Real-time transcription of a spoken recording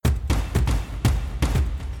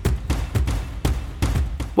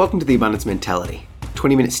Welcome to The Abundance Mentality.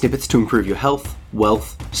 20-minute snippets to improve your health,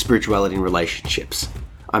 wealth, spirituality, and relationships.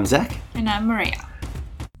 I'm Zach. And I'm Maria.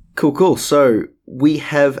 Cool. So we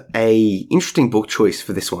have a interesting book choice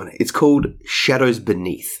for this one. It's called Shadows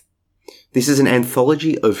Beneath. This is an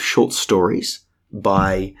anthology of short stories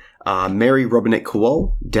by Mary Robinette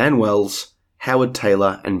Kowal, Dan Wells, Howard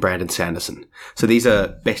Taylor, and Brandon Sanderson. So these are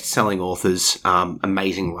best-selling authors,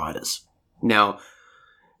 amazing writers. Now,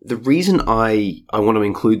 the reason I want to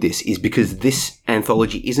include this is because this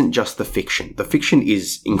anthology isn't just the fiction. The fiction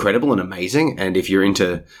is incredible and amazing, and if you're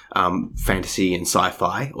into fantasy and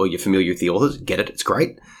sci-fi, or you're familiar with the authors, get it, it's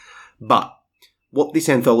great. But what this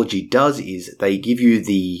anthology does is they give you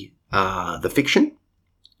the fiction,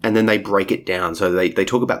 and then they break it down. So they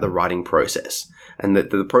talk about the writing process. And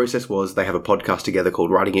the process was they have a podcast together called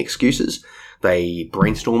Writing Excuses. They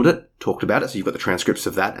brainstormed it, talked about it, so you've got the transcripts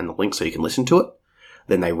of that and the link so you can listen to it.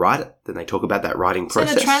 Then they write it. Then they talk about that writing process.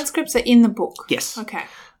 So the transcripts are in the book? Yes. Okay.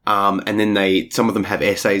 And then some of them have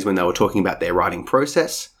essays when they were talking about their writing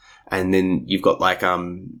process. And then you've got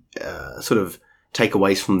sort of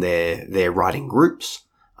takeaways from their writing groups.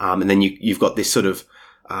 And then you've got this sort of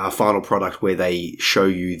final product where they show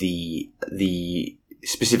you the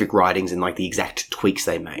specific writings and like the exact tweaks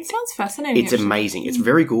they made. Sounds fascinating. It's amazing. It's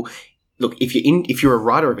very cool. Look, if you're a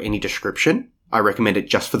writer of any description, I recommend it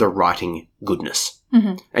just for the writing goodness.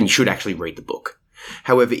 Mm-hmm. And you should actually read the book.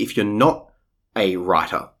 However, if you're not a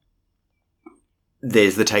writer,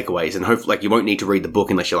 there's the takeaways, and hopefully, you won't need to read the book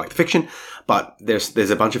unless you like the fiction. But there's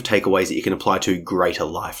a bunch of takeaways that you can apply to greater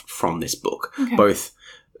life from this book. Okay. Both,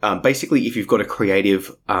 basically, if you've got a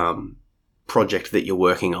creative project that you're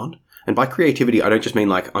working on. And by creativity, I don't just mean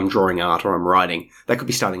like I'm drawing art or I'm writing. That could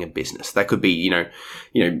be starting a business. That could be,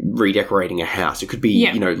 redecorating a house. It could be,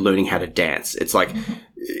 learning how to dance. It's like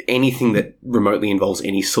anything that remotely involves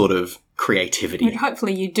any sort of creativity. Which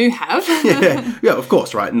hopefully you do have. yeah, of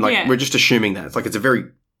course, right? And we're just assuming that. It's a very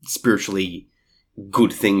spiritually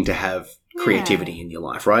good thing to have creativity in your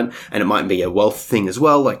life, right? And it might be a wealth thing as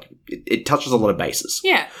well. It touches a lot of bases.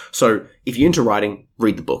 Yeah. So if you're into writing,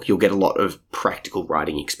 read the book. You'll get a lot of practical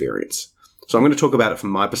writing experience. So I'm going to talk about it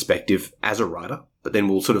from my perspective as a writer, but then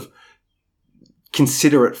we'll sort of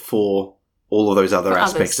consider it for all of those other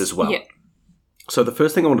aspects as well. Yeah. So the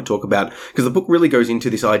first thing I want to talk about, because the book really goes into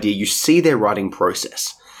this idea, you see their writing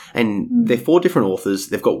process. And they're 4 different authors.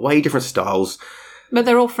 They've got way different styles. But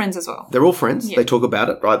they're all friends as well. They're all friends. Yeah. They talk about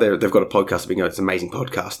it, right? They've got a podcast. It's an amazing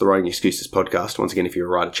podcast, the Writing Excuses podcast. Once again, if you're a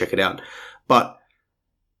writer, check it out. But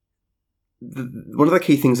one of the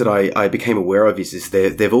key things that I became aware of is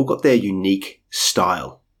they've all got their unique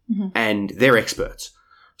style, and they're experts.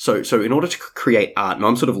 So in order to create art, and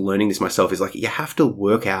I'm sort of learning this myself, is you have to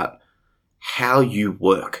work out how you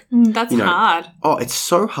work. That's hard. Oh, it's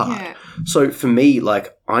so hard. Yeah. So for me,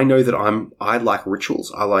 I know that I like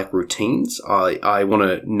rituals. I like routines. I want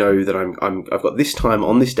to know that I've got this time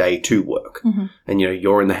on this day to work. Mm-hmm. And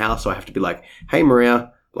you're in the house, so I have to be like, hey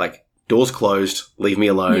Maria, doors closed, leave me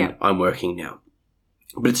alone. Yeah. I'm working now.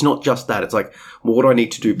 But it's not just that. It's what do I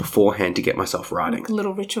need to do beforehand to get myself writing? A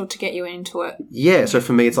little ritual to get you into it. Yeah. So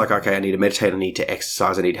for me, it's okay, I need to meditate. I need to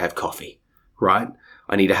exercise. I need to have coffee, right?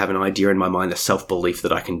 I need to have an idea in my mind, a self-belief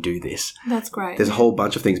that I can do this. That's great. There's a whole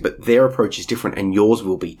bunch of things, but their approach is different, and yours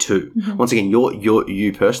will be too. Mm-hmm. Once again,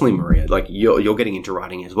 you personally, Maria, you're getting into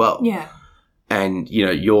writing as well. Yeah. And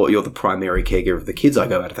you're the primary caregiver of the kids. I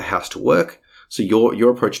go out of the house to work, so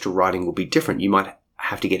your approach to writing will be different. You might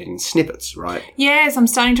have to get it in snippets, right? Yes, I'm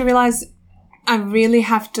starting to realize I really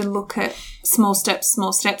have to look at small steps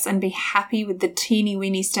and be happy with the teeny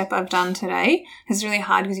weeny step I've done today. It's really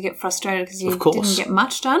hard because you get frustrated because you didn't get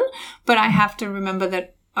much done. But I have to remember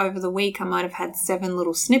that over the week I might have had 7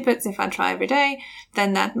 little snippets. If I try every day,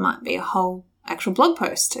 then that might be a whole actual blog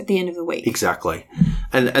post at the end of the week. Exactly.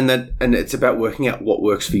 And it's about working out what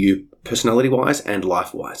works for you personality-wise and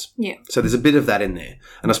life-wise. Yeah. So there's a bit of that in there.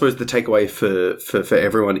 And I suppose the takeaway for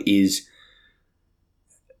everyone is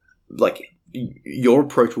your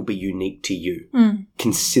approach will be unique to you.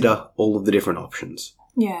 Consider all of the different options.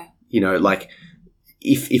 Yeah.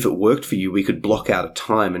 If it worked for you, we could block out a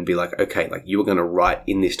time and be okay, you were going to write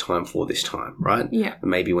in this time for this time, right? Yeah.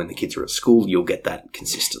 And maybe when the kids are at school, you'll get that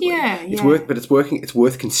consistently. Yeah. It's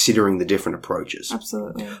worth considering the different approaches.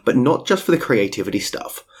 Absolutely. But not just for the creativity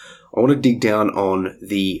stuff. I want to dig down on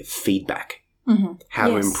the feedback, how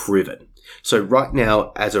to improve it. So right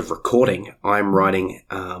now, as of recording, I'm writing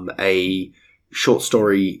a short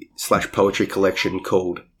story / poetry collection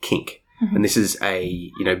called Kink. Mm-hmm. And this is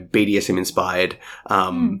a, BDSM inspired,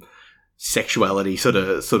 sexuality sort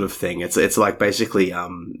of thing. It's basically,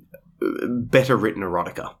 better written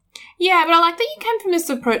erotica. Yeah, but I like that you came from this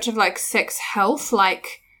approach of like sex health,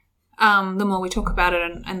 like the more we talk about it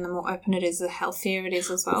and the more open it is, the healthier it is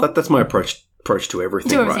as well. That's my approach to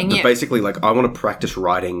everything, right? But basically, like, I want to practice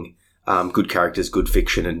writing good characters, good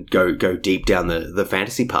fiction, and go deep down the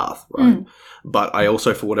fantasy path, right? But I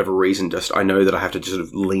also, for whatever reason, I know that I have to just sort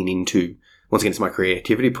of lean into, once again, it's my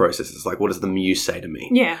creativity process. It's like, what does the muse say to me?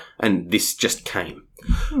 Yeah. And this just came.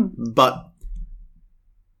 But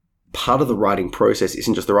part of the writing process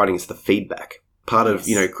isn't just the writing, it's the feedback. Part of,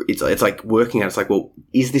 it's like working out, it's like, well,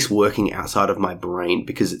 is this working outside of my brain?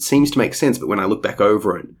 Because it seems to make sense, but when I look back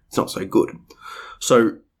over it, it's not so good.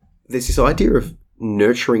 So there's this idea of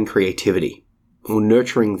nurturing creativity, or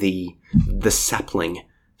nurturing the sapling,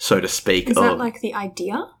 so to speak. Is that like the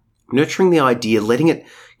idea? Nurturing the idea, letting it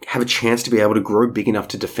have a chance to be able to grow big enough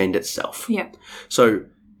to defend itself. Yeah. So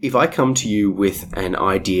if I come to you with an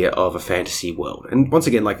idea of a fantasy world, and once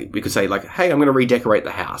again, like, we could say, like, hey, I'm going to redecorate the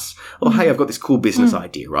house, or hey, I've got this cool business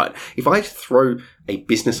idea, right? If I throw a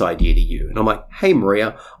business idea to you, and I'm like, hey,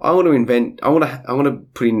 Maria, I want to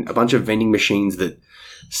put in a bunch of vending machines that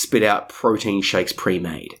spit out protein shakes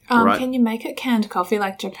pre-made, right? Can you make it canned coffee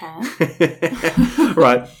like Japan?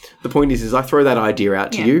 Right. The point is I throw that idea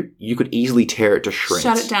out to you, you could easily tear it to shreds.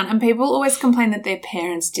 Shut it down. And people always complain that their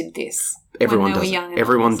parents did this. Everyone does it.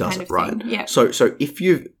 Everyone does it, right? Yeah. So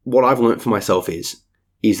what I've learned for myself is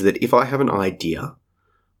that if I have an idea,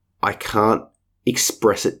 I can't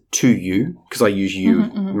express it to you, because I use you,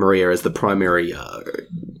 Maria, as the primary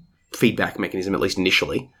feedback mechanism, at least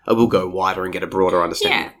initially. I will go wider and get a broader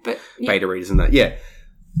understanding. Yeah, but beta readers and that. Yeah.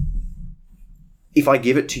 If I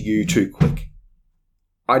give it to you too quick,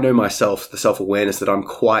 I know myself, the self-awareness that I'm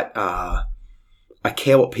quite I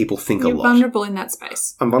care what people think a lot. You're vulnerable in that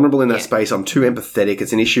space. I'm vulnerable in that space. I'm too empathetic.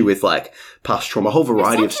 It's an issue with, like, past trauma, a whole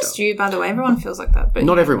variety of stuff. It's not just you, by the way. Everyone feels like that. But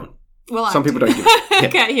not everyone. Well, some people don't give it.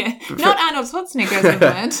 Okay, yeah. Not Arnold Schwarzenegger,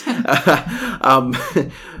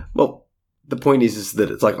 as well, the point is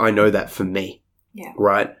that it's like, I know that for me. Yeah.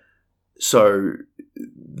 Right? So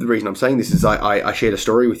the reason I'm saying this is I shared a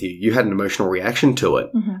story with you. You had an emotional reaction to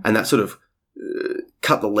it, and that sort of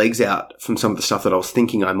cut the legs out from some of the stuff that I was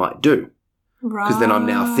thinking I might do. Right. Because then I'm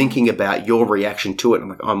now thinking about your reaction to it. I'm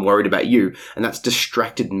like, I'm worried about you. And that's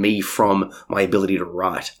distracted me from my ability to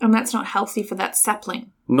write. And that's not healthy for that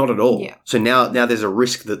sapling. Not at all. Yeah. So now there's a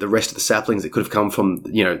risk that the rest of the saplings that could have come from,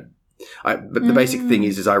 but the basic thing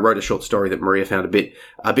is I wrote a short story that Maria found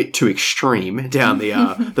a bit too extreme down the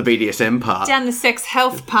BDSM path. Down the sex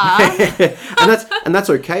health path. and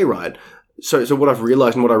that's okay, right? So what I've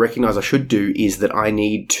realized and what I recognize I should do is that I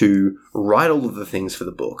need to write all of the things for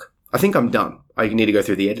the book. I think I'm done. I need to go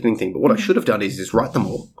through the editing thing. But what I should have done is write them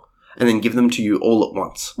all and then give them to you all at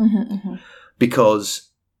once.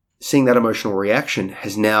 Because seeing that emotional reaction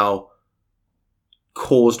has now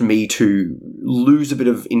caused me to lose a bit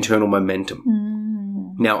of internal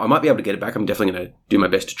momentum. Now, I might be able to get it back. I'm definitely going to do my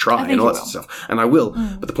best to try and all that sort of stuff. And I will.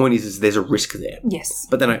 But the point is there's a risk there. Yes.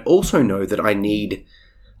 But then I also know that I need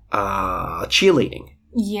cheerleading.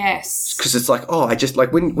 Yes. Because it's like, I just,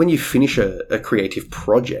 like, when you finish a creative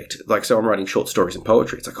project, like, so I'm writing short stories and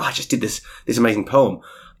poetry, it's like, I just did this amazing poem.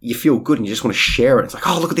 You feel good and you just want to share it. It's like,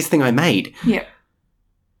 look at this thing I made. Yeah.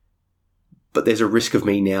 But there's a risk of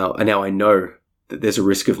me now, and now I know that there's a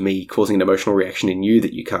risk of me causing an emotional reaction in you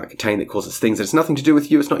that you can't contain that causes things that it's nothing to do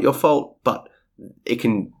with you, it's not your fault, but it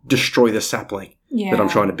can destroy the sapling that I'm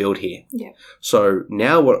trying to build here. Yeah. So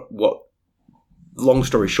now what long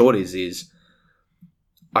story short is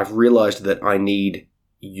I've realized that I need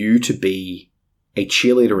you to be a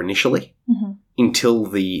cheerleader initially until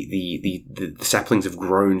the saplings have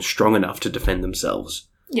grown strong enough to defend themselves.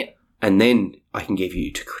 Yeah. And then I can give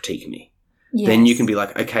you to critique me. Yes. Then you can be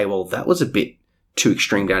like, okay, well, that was a bit too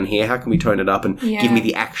extreme down here. How can we tone it up and give me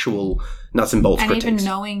the actual nuts and bolts critiques? And even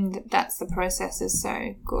knowing that that's the process is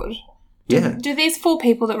so good. Yeah. Do these 4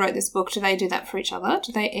 people that wrote this book, do they do that for each other?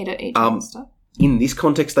 Do they edit each other's stuff? In this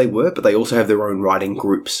context, they were, but they also have their own writing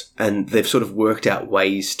groups, and they've sort of worked out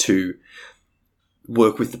ways to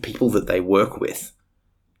work with the people that they work with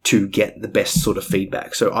to get the best sort of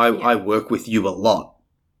feedback. So I work with you a lot,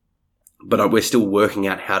 but we're still working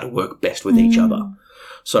out how to work best with each other.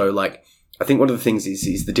 So, like, I think one of the things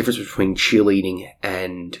is the difference between cheerleading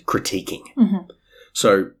and critiquing.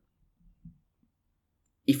 So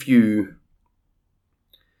if you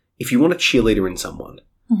want a cheerleader in someone,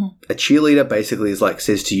 a cheerleader basically is like,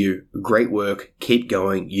 says to you, great work, keep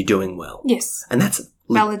going, you're doing well. Yes. And that's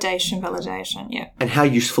validation, yeah. And how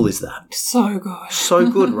useful is that? So good. So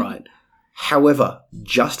good, right? However,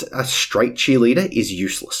 just a straight cheerleader is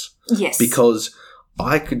useless. Yes. Because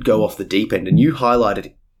I could go off the deep end, and you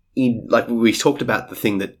highlighted like we talked about the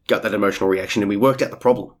thing that got that emotional reaction and we worked out the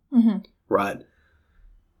problem, right?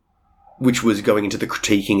 Which was going into the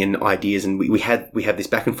critiquing and ideas, and we had this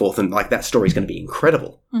back and forth, and like that story is going to be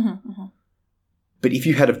incredible. But if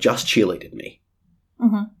you had have just cheerleaded me,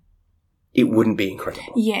 it wouldn't be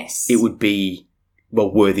incredible. Yes. It would be,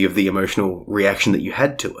 well, worthy of the emotional reaction that you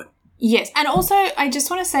had to it. Yes. And also, I just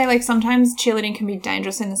want to say, like, sometimes cheerleading can be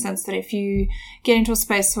dangerous in the sense that if you get into a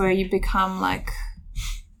space where you become, like,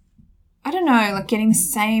 I don't know, like getting the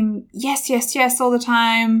same yes, yes, yes all the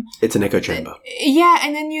time. It's an echo chamber. Yeah,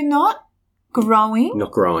 and then you're not growing.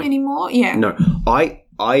 Not growing. Anymore. Yeah. No.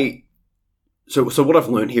 So what I've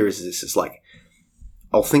learned here is this. It's like,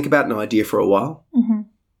 I'll think about an idea for a while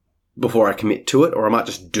before I commit to it, or I might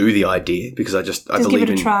just do the idea because I believe give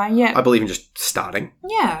it a try. Yeah, I believe in just starting.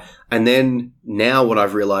 Yeah, and then now what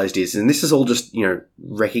I've realized is, and this is all just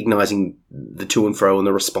recognizing the to and fro and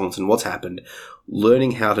the response and what's happened,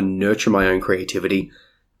 learning how to nurture my own creativity.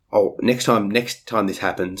 Oh, next time this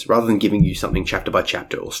happens, rather than giving you something chapter by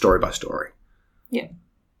chapter or story by story,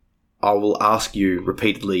 I will ask you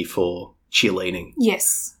repeatedly for cheerleading.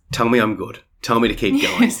 Yes, tell me I'm good. Tell me to keep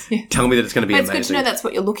going. Yes. Tell me that it's going to be amazing. It's good to know that's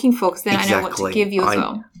what you're looking for because then I know what to give you as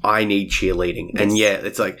well. I need cheerleading. Yes. And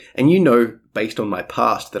it's like, and based on my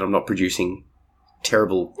past that I'm not producing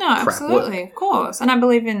terrible crap absolutely, work. Of course. And I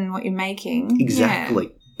believe in what you're making. Exactly.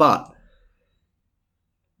 Yeah. But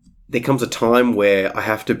there comes a time where I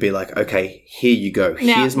have to be like, okay, here you go.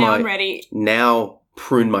 Now I'm ready. Now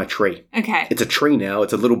prune my tree. Okay. It's a tree now.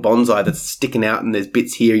 It's a little bonsai that's sticking out and there's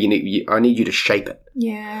bits here. I need you to shape it.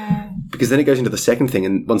 Yeah. Because then it goes into the second thing,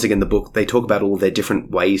 and once again, the book, they talk about all their different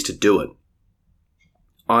ways to do it.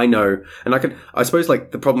 I know, and I suppose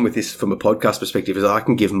like the problem with this from a podcast perspective is I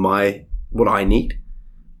can give what I need,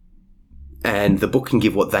 and the book can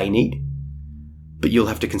give what they need, but you'll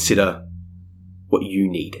have to consider what you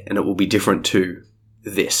need, and it will be different to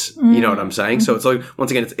this. You know what I'm saying? So it's like,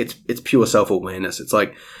 once again, it's pure self-awareness. It's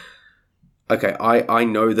like, okay, I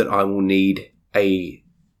know that I will need a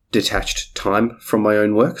detached time from my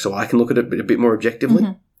own work so I can look at it a bit more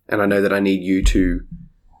objectively. And I know that I need you to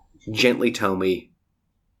gently tell me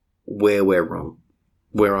where we're wrong,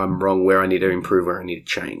 where I'm wrong, where I need to improve, where I need to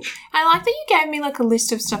change. I like that you gave me like a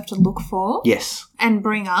list of stuff to look for. Yes. And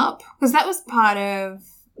bring up, because that was part of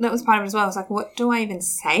it as well. I was like, what do I even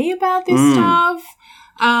say about this stuff?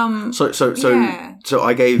 So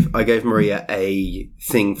I gave Maria a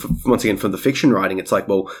thing once again from the fiction writing. It's like,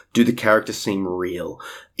 well, do the characters seem real?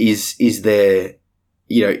 Is there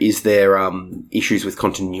issues with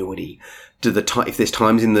continuity? If there's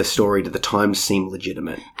times in the story, do the times seem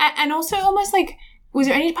legitimate? And also almost like, was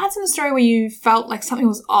there any parts in the story where you felt like something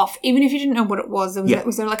was off, even if you didn't know what it was?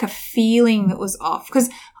 Was there like a feeling that was off? Because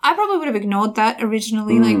I probably would have ignored that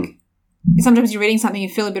originally. Like, sometimes you're reading something, you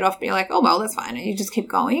feel a bit off, but you're like, oh, well, that's fine. And you just keep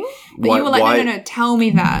going. But you were like, no, tell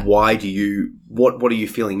me that. Why do you, what are you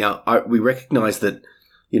feeling? Now, we recognize that,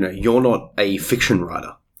 you're not a fiction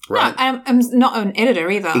writer, right? No, I'm not an editor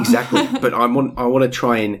either. Exactly. But I want to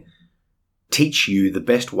try and teach you the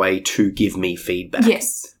best way to give me feedback.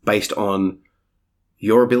 Yes. Based on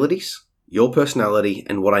your abilities, your personality,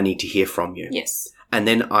 and what I need to hear from you. Yes. And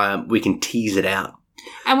then we can tease it out.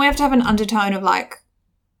 And we have to have an undertone of like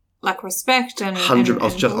respect and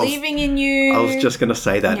believing in you. I was just going to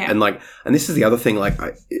say that. Yeah. And this is the other thing,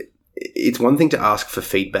 it's one thing to ask for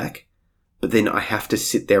feedback, but then I have to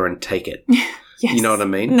sit there and take it. Yes. You know what I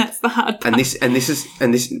mean? And that's the hard part. And it's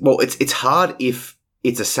hard if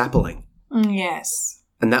it's a sapling. Yes.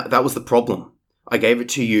 And that was the problem. I gave it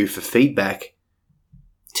to you for feedback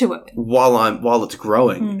too early. While it's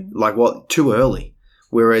growing. Too early.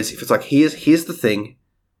 Whereas if it's like, here's the thing,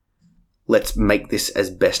 let's make this as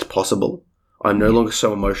best possible. I'm no longer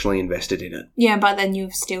so emotionally invested in it. Yeah, but then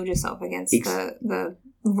you've steeled yourself against the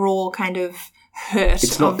raw kind of hurt.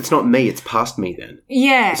 It's not me, it's past me then.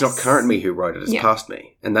 Yes. It's not current me who wrote it, it's past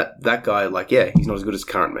me. And that guy, he's not as good as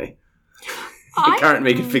current me. Current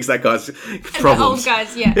me can fix that guy's problems. The old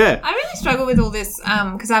guys, yeah. I really struggle with all this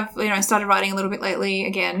because I've started writing a little bit lately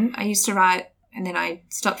again. I used to write and then I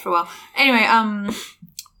stopped for a while. Anyway, I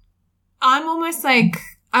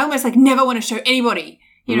almost never want to show anybody.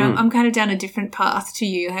 I'm kind of down a different path to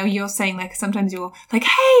you. How you're saying sometimes you're like,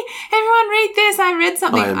 hey, everyone read this. I read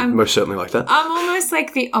something. I'm most certainly like that. I'm almost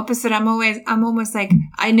like the opposite. I'm almost like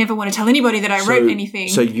I never want to tell anybody that I wrote anything.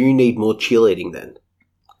 So you need more cheerleading then.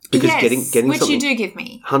 Because getting which you do give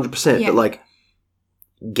me 100%,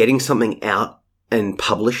 but getting something out and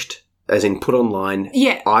published, as in put online,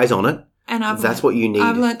 eyes on it. And that's what you need.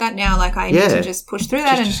 I've learnt that now. I need to just push through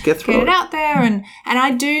that get it out there. And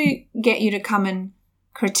I do get you to come and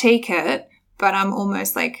critique it, but I'm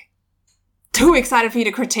almost like too excited for you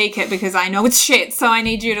to critique it because I know it's shit, so I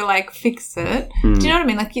need you to like fix it. Do you know what I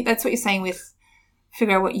mean? Like that's what you're saying with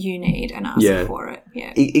figure out what you need and ask for it.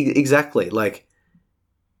 Yeah, exactly. Like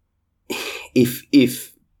if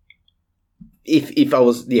I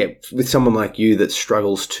was with someone like you that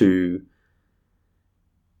struggles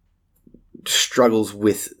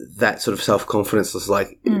with that sort of self-confidence, it's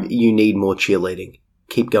like you need more cheerleading.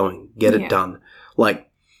 Keep going, get it done. Like,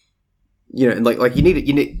 you know, like you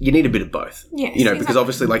need a bit of both. Yes, you know, because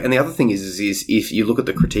obviously, like, and the other thing is if you look at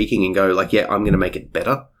the critiquing and go like, yeah, I'm going to make it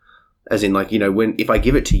better. As in, like, you know, if I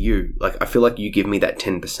give it to you, like, I feel like you give me that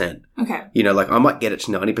 10%. Okay. You know, like, I might get it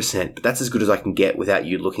to 90%, but that's as good as I can get without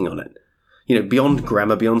you looking on it. You know, beyond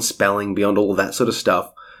grammar, beyond spelling, beyond all of that sort of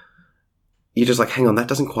stuff, you're just like, hang on, that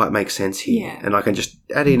doesn't quite make sense here. Yeah. And I can just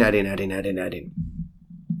add in.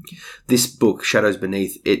 This book, Shadows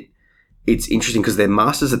Beneath, it's interesting because they're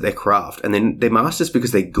masters at their craft, and then they're masters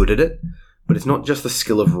because they're good at it, but it's not just the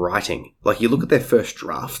skill of writing. Like, you look at their first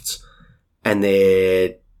drafts, and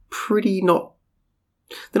they're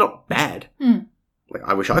not bad. Like,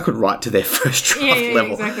 I wish I could write to their first draft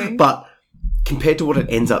level. Exactly. But compared to what it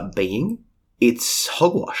ends up being, it's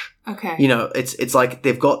hogwash. Okay. You know, it's like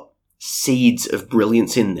they've got seeds of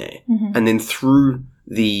brilliance in there, and then through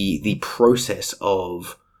the process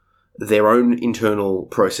of their own internal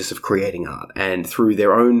process of creating art and through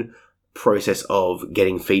their own process of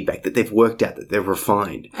getting feedback that they've worked out, that they've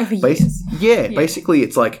refined. Over years. Basically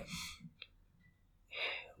it's like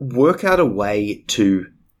work out a way to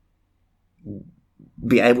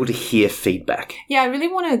be able to hear feedback. Yeah, I really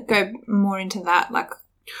want to go more into that. Like,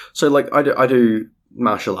 so like I do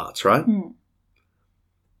martial arts, right?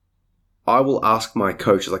 I will ask my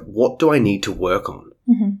coach, like, what do I need to work on?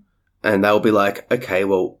 And they'll be like, okay,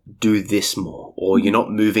 well, do this more, or you're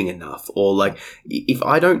not moving enough, or like, if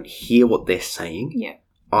I don't hear what they're saying,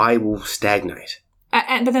 I will stagnate.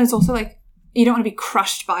 But then it's also like, you don't want to be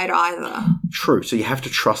crushed by it either. True. So you have to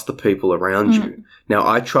trust the people around you. Now,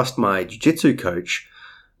 I trust my jiu-jitsu coach.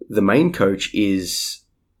 The main coach is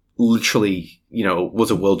literally, you know, was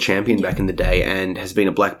a world champion back in the day and has been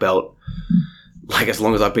a black belt like as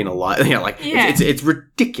long as I've been alive. You know, like it's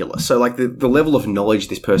ridiculous. So like the level of knowledge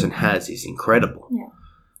this person has is incredible. Yeah.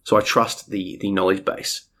 So I trust the knowledge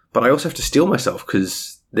base. But I also have to steel myself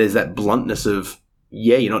because there's that bluntness of,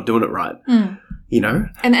 you're not doing it right. You know?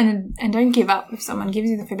 And don't give up if someone gives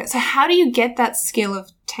you the feedback. So how do you get that skill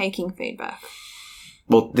of taking feedback?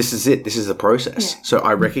 Well, this is it. This is the process. So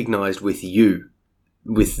I recognized with you,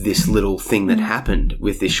 with this little thing that happened,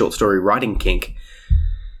 with this short story writing kink,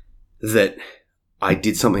 that I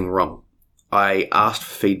did something wrong. I asked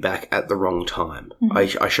for feedback at the wrong time. I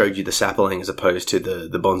showed you the sapling as opposed to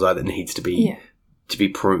the bonsai that needs to be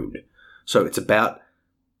pruned. So it's about,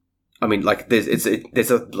 I mean, like there's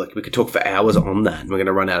like we could talk for hours on that, and we're going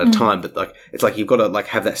to run out of time. But like it's like you've got to like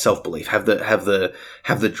have that self belief, have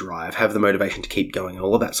the drive, have the motivation to keep going, and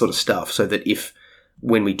all of that sort of stuff. So that if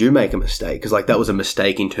when we do make a mistake, because like that was a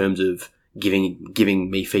mistake in terms of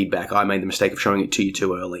giving me feedback, I made the mistake of showing it to you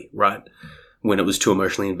too early, right? When it was too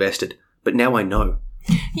emotionally invested. But now I know.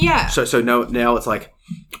 Yeah. So now it's like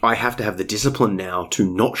I have to have the discipline now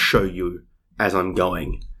to not show you as I'm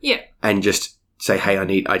going. Yeah. And just say, hey,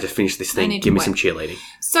 I just finished this thing. Give me some cheerleading.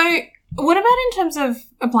 So what about in terms of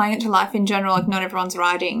applying it to life in general? Like not everyone's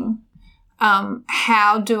writing.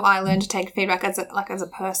 How do I learn to take feedback as a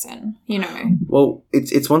person, you know? Well,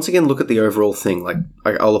 it's once again, look at the overall thing. Like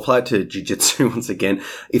I'll apply it to jiu-jitsu once again.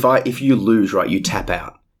 If you lose, right, you tap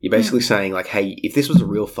out. You're basically saying like, hey, if this was a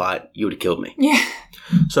real fight, you would have killed me. Yeah.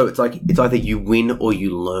 So it's like, it's either you win or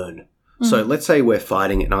you learn. So let's say we're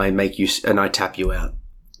fighting and I tap you out.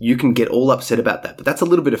 You can get all upset about that, but that's a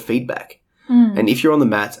little bit of feedback. And if you're on the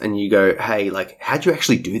mat and you go, hey, like, how'd you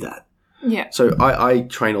actually do that? Yeah. So I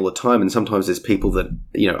train all the time, and sometimes there's people that,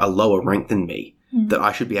 you know, are lower ranked than me that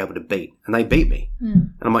I should be able to beat, and they beat me.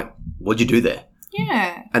 And I'm like, what'd you do there?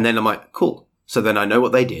 Yeah. And then I'm like, cool. So then I know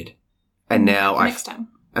what they did, and now next time.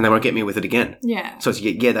 And they won't get me with it again. Yeah. So it's,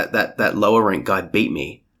 that lower ranked guy beat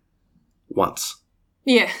me once.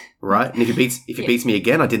 Yeah. Right? And if he beats me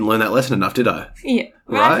again, I didn't learn that lesson enough, did I? Yeah.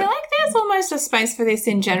 But right? I feel like there's almost a space for this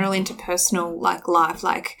in general interpersonal like life.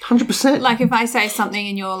 Like 100%. Like if I say something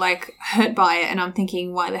and you're like hurt by it and I'm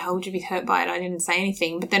thinking, why the hell would you be hurt by it? I didn't say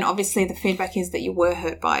anything. But then obviously the feedback is that you were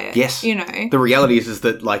hurt by it. Yes. You know. The reality is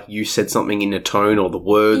that like you said something in a tone or the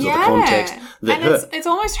words or the context that hurt. It's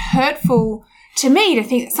almost hurtful to me to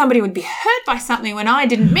think that somebody would be hurt by something when I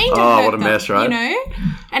didn't mean to hurt them. Oh, what a mess, right? You know?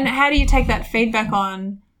 And how do you take that feedback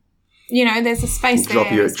on there's a space drop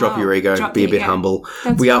there. Drop your ego, be a bit humble.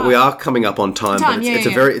 We are coming up on time, but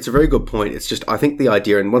it's a very good point. It's just, I think the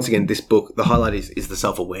idea, and once again, this book, the highlight is the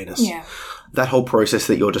self-awareness. Yeah. That whole process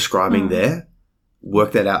that you're describing there,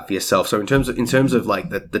 work that out for yourself. So in terms of like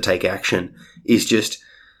the take action is just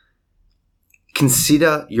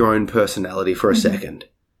consider your own personality for a second.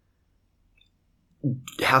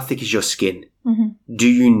 How thick is your skin? Mm-hmm. Do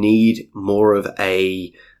you need more of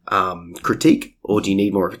a critique, or do you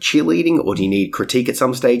need more of a cheerleading, or do you need critique at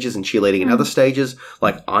some stages and cheerleading at other stages?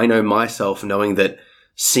 Like, I know myself, knowing that,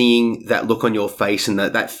 seeing that look on your face and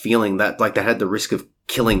that feeling that like they had the risk of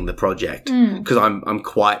killing the project, because I'm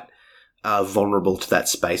quite vulnerable to that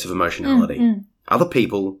space of emotionality. Other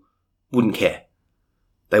people wouldn't care.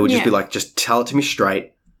 They would just be like, just tell it to me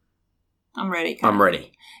straight. I'm ready. I'm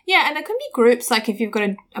ready. Yeah, and there can be groups, like if you've got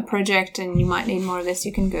a project and you might need more of this,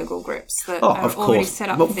 you can Google groups that are already set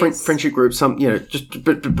up for this. Friendship groups,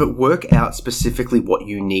 but work out specifically what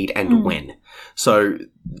you need and when. So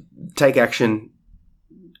take action.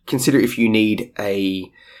 Consider if you need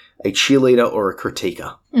a cheerleader or a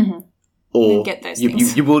critiquer. Mm-hmm. Or get those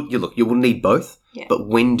things. You will need both. Yeah. But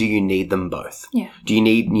when do you need them both? Yeah. Do you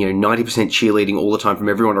need 90% cheerleading all the time from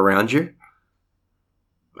everyone around you?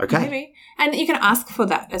 Okay. Maybe. And you can ask for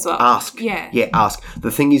that as well. Ask. Yeah. Yeah, ask. The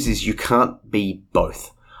thing is you can't be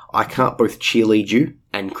both. I can't both cheerlead you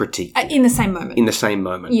and critique you. In the same moment. In the same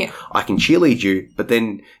moment. Yeah. I can cheerlead you, but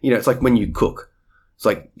then, it's like when you cook. It's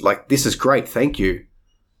like this is great, thank you.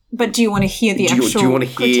 But do you want to hear the actual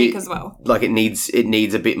critique as well? Like it needs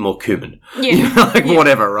a bit more cumin. Yeah.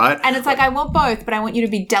 Whatever, right? And it's like, I want both, but I want you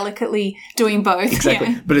to be delicately doing both. Exactly.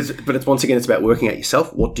 Yeah. But it's once again, it's about working out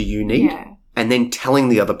yourself. What do you need? Yeah. And then telling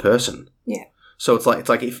the other person. Yeah. So it's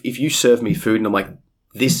like if you serve me food and I'm like,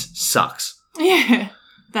 this sucks. Yeah.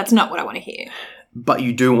 That's not what I want to hear. But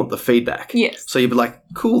you do want the feedback. Yes. So you'd be like,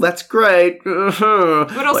 cool, that's great. But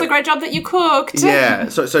also great job that you cooked. Yeah.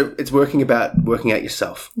 So it's working out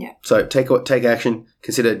yourself. Yeah. So take action.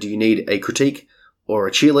 Consider, do you need a critique or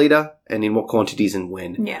a cheerleader, and in what quantities and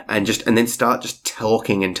when? Yeah. And then start just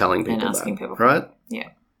talking and telling people and asking that. People. Right? Yeah.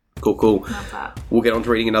 Cool. Love that. We'll get on to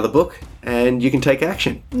reading another book and you can take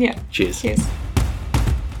action. Yeah. Cheers. Cheers.